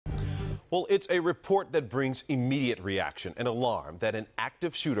Well, it's a report that brings immediate reaction and alarm that an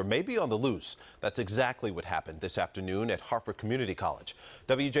active shooter may be on the loose. That's exactly what happened this afternoon at Harford Community College.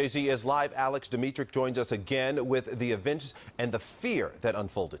 WJZ is live. Alex Demetrick joins us again with the events and the fear that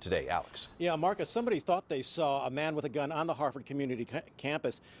unfolded today. Alex. Yeah, Marcus, somebody thought they saw a man with a gun on the Harford Community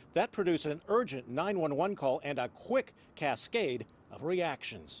campus. That produced an urgent 911 call and a quick cascade of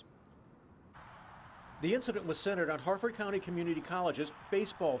reactions. The incident was centered on Harford County Community College's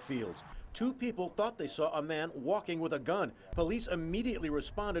baseball fields. Two people thought they saw a man walking with a gun. Police immediately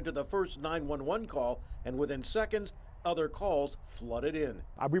responded to the first 911 call, and within seconds, other calls flooded in.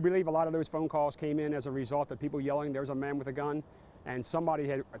 We believe a lot of those phone calls came in as a result of people yelling, "There's a man with a gun," and somebody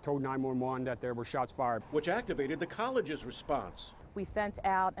had told 911 that there were shots fired, which activated the college's response. We sent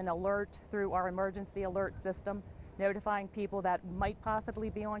out an alert through our emergency alert system, notifying people that might possibly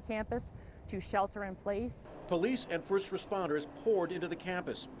be on campus to shelter in place. Police and first responders poured into the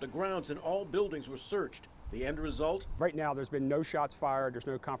campus. The grounds in all buildings were searched. The end result? Right now, there's been no shots fired. There's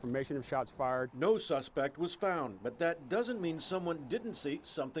no confirmation of shots fired. No suspect was found, but that doesn't mean someone didn't see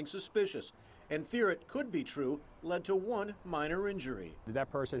something suspicious. And fear it could be true led to one minor injury. That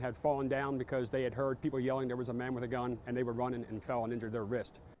person had fallen down because they had heard people yelling there was a man with a gun, and they were running and fell and injured their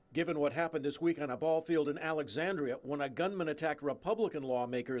wrist. Given what happened this week on a ball field in Alexandria when a gunman attacked Republican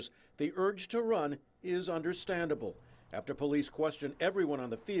lawmakers, the urge to run is understandable. After police questioned everyone on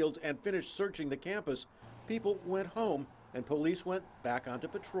the field and finished searching the campus, people went home and police went back onto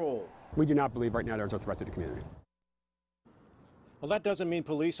patrol. We do not believe right now there's a threat to the community. Well, that doesn't mean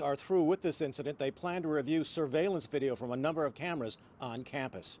police are through with this incident. They plan to review surveillance video from a number of cameras on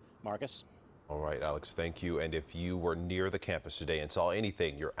campus. Marcus? All right, Alex, thank you. And if you were near the campus today and saw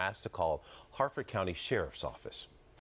anything, you're asked to call Harford County Sheriff's Office.